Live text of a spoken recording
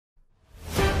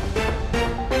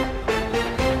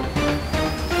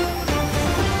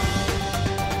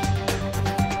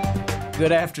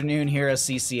Good afternoon,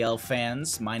 HeroesCCL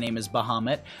fans. My name is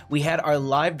Bahamut. We had our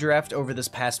live draft over this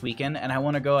past weekend, and I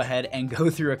want to go ahead and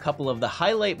go through a couple of the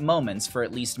highlight moments for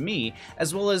at least me,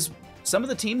 as well as some of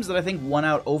the teams that I think won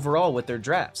out overall with their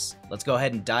drafts. Let's go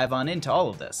ahead and dive on into all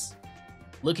of this.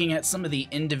 Looking at some of the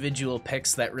individual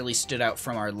picks that really stood out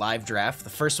from our live draft, the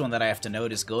first one that I have to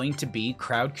note is going to be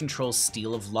Crowd Control's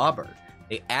Steel of Lauber.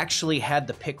 They actually had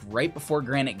the pick right before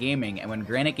Granite Gaming, and when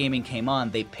Granite Gaming came on,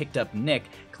 they picked up Nick,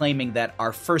 claiming that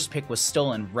our first pick was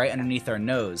stolen right underneath our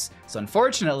nose. So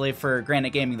unfortunately for Granite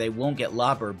Gaming, they won't get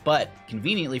Lauber, but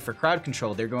conveniently for Crowd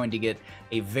Control, they're going to get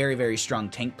a very, very strong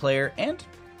tank player and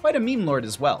quite a meme lord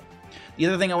as well. The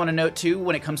other thing I want to note too,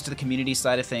 when it comes to the community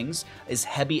side of things, is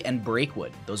Heavy and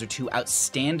Breakwood. Those are two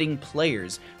outstanding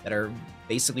players that are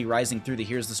basically rising through the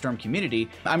Heroes of the Storm community.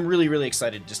 I'm really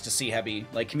excited just to see Heavy,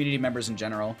 like community members in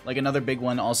general. Like another big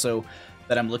one also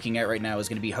that I'm looking at right now is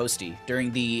going to be Hosty.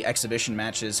 During the exhibition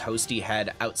matches, Hosty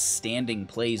had outstanding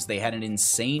plays. They had an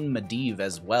insane Medivh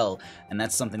as well, and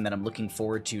that's something that I'm looking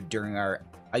forward to during our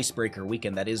Icebreaker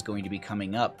weekend that is going to be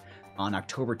coming up on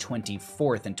October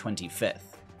 24th and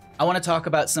 25th. I want to talk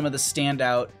about some of the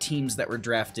standout teams that were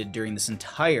drafted during this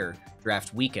entire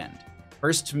draft weekend.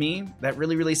 First, to me, that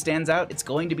really stands out, it's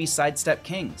going to be Sidestep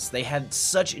Kings. They had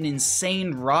such an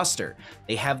insane roster.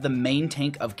 They have the main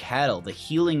tank of Cattle, the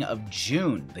healing of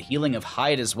June, the healing of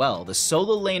Hyde as well, the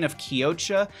solo lane of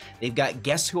Kyocha. They've got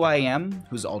Guess Who I Am,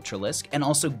 who's Ultralisk, and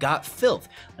also Got Filth,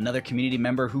 another community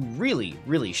member who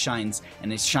really shines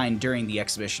and has shined during the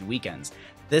exhibition weekends.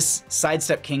 This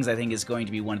Sidestep Kings, I think, is going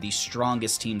to be one of the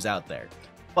strongest teams out there.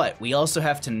 But we also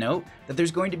have to note that there's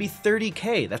going to be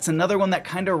 30K. That's another one that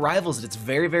kind of rivals it. It's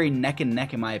very neck and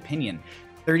neck in my opinion.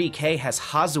 30K has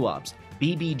Hazuabs,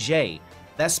 BBJ,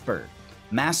 Vesper,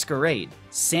 Masquerade,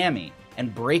 Sammy,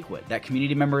 and Breakwood, that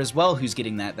community member as well who's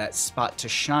getting that spot to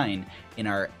shine in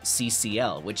our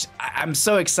CCL, which I'm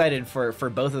so excited for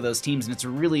both of those teams, and it's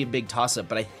really a big toss-up,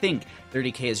 but I think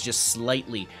 30K is just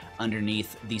slightly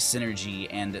underneath the synergy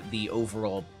and the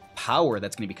overall power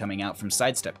that's going to be coming out from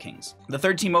Sidestep Kings. The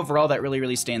third team overall that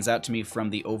really stands out to me from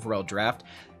the overall draft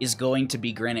is going to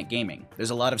be Granite Gaming. There's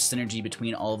a lot of synergy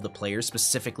between all of the players,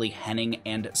 specifically Henning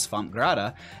and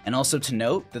Svampgrada, and also to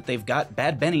note that they've got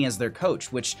Bad Benny as their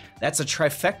coach, which that's a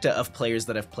trifecta of players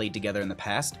that have played together in the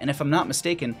past, and if I'm not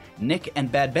mistaken, Nick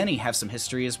and Bad Benny have some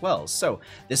history as well. So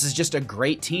this is just a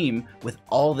great team with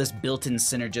all this built-in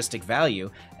synergistic value,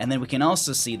 and then we can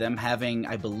also see them having,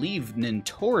 I believe,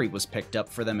 Nintori was picked up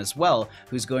for them as well,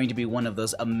 who's going to be one of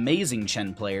those amazing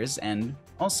Chen players and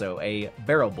also a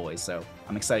barrel boy, so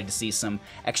I'm excited to see some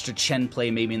extra Chen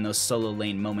play maybe in those solo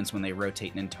lane moments when they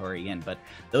rotate Nintori in. But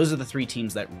those are the three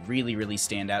teams that really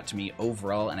stand out to me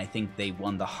overall, and I think they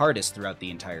won the hardest throughout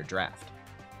the entire draft.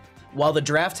 While the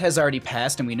draft has already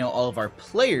passed and we know all of our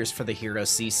players for the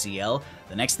HeroesCCL,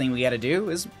 the next thing we gotta do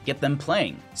is get them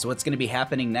playing. So what's going to be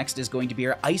happening next is going to be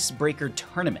our Icebreaker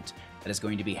Tournament. That is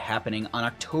going to be happening on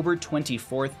October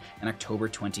 24th and October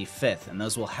 25th, and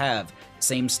those will have the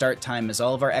same start time as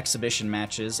all of our exhibition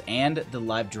matches and the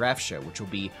live draft show, which will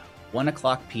be 1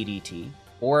 o'clock PDT,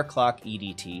 4 o'clock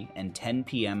EDT, and 10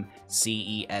 p.m.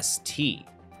 CEST.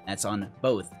 That's on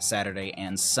both Saturday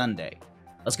and Sunday.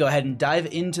 Let's go ahead and dive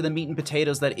into the meat and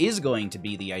potatoes that is going to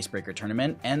be the Icebreaker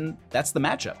Tournament, and that's the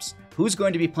matchups. Who's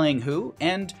going to be playing who,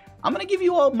 and I'm going to give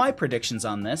you all my predictions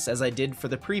on this, as I did for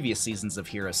the previous seasons of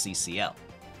HeroesCCL.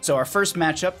 So our first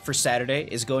matchup for Saturday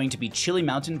is going to be Chili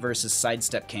Mountain versus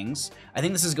Sidestep Kings. I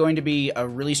think this is going to be a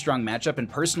really strong matchup, and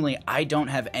personally, I don't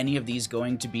have any of these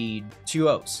going to be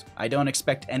 2-0s. I don't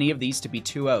expect any of these to be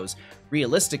 2-0s.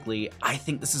 Realistically, I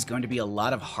think this is going to be a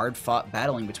lot of hard-fought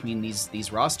battling between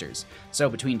these rosters. So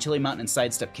between Chili Mountain and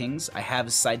Sidestep Kings, I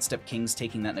have Sidestep Kings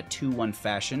taking that in a 2-1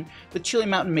 fashion, with Chili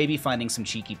Mountain maybe finding some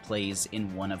cheeky plays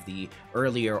in one of the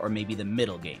earlier or maybe the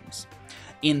middle games.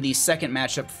 In the second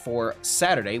matchup for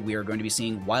Saturday, we are going to be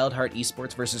seeing HeroesHearth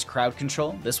Esports versus Crowd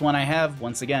Control. This one I have,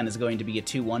 once again, is going to be a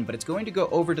 2-1, but it's going to go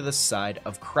over to the side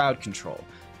of Crowd Control.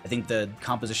 I think the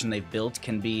composition they've built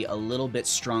can be a little bit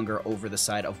stronger over the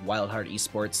side of HeroesHearth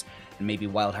Esports, and maybe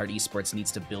HeroesHearth Esports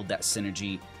needs to build that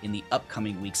synergy in the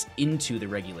upcoming weeks into the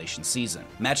regulation season.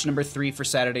 Match number 3 for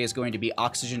Saturday is going to be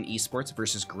Oxygen Esports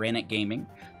versus Granite Gaming.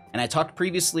 And I talked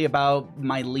previously about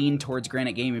my lean towards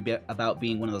Granite Gaming, about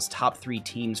being one of those top 3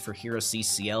 teams for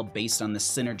HeroesCCL based on the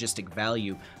synergistic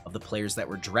value of the players that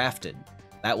were drafted.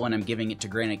 That one I'm giving it to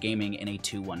Granite Gaming in a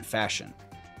 2-1 fashion.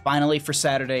 Finally, for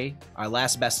Saturday, our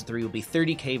last best of 3 will be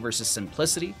 30K versus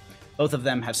Simplicity. Both of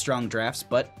them have strong drafts,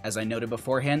 but as I noted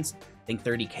beforehand, I think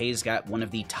 30K's got one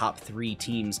of the top 3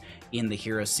 teams in the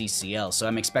HeroesCCL, so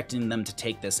I'm expecting them to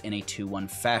take this in a 2-1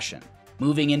 fashion.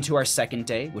 Moving into our second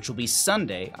day, which will be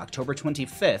Sunday, October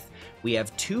 25th, we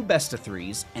have 2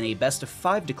 best-of-3s and a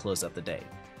best-of-5 to close out the day.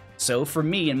 So for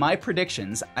me and my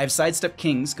predictions, I have Sidestep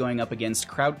Kings going up against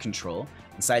Crowd Control,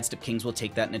 and Sidestep Kings will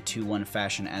take that in a 2-1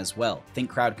 fashion as well. I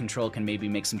think Crowd Control can maybe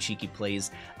make some cheeky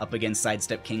plays up against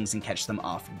Sidestep Kings and catch them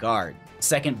off guard.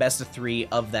 Second best-of-3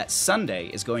 of that Sunday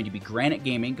is going to be Granite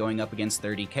Gaming going up against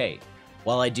 30K.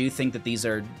 While I do think that these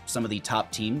are some of the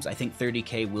top teams, I think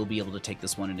 30K will be able to take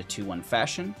this one in a 2-1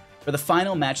 fashion. For the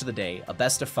final match of the day, a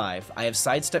best-of-5, I have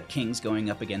Sidestep Kings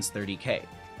going up against 30K.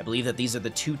 I believe that these are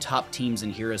the 2 top teams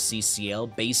in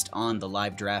HeroesCCL based on the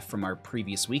live draft from our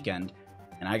previous weekend,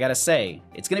 and I gotta say,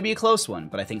 it's gonna be a close one,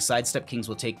 but I think Sidestep Kings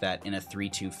will take that in a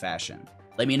 3-2 fashion.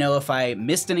 Let me know if I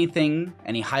missed anything,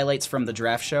 any highlights from the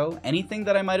draft show, anything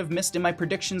that I might have missed in my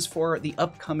predictions for the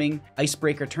upcoming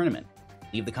Icebreaker Tournament.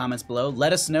 Leave the comments below,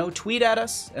 let us know, tweet at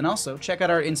us, and also check out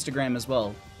our Instagram as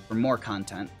well for more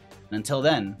content. And until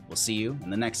then, we'll see you in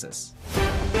the Nexus.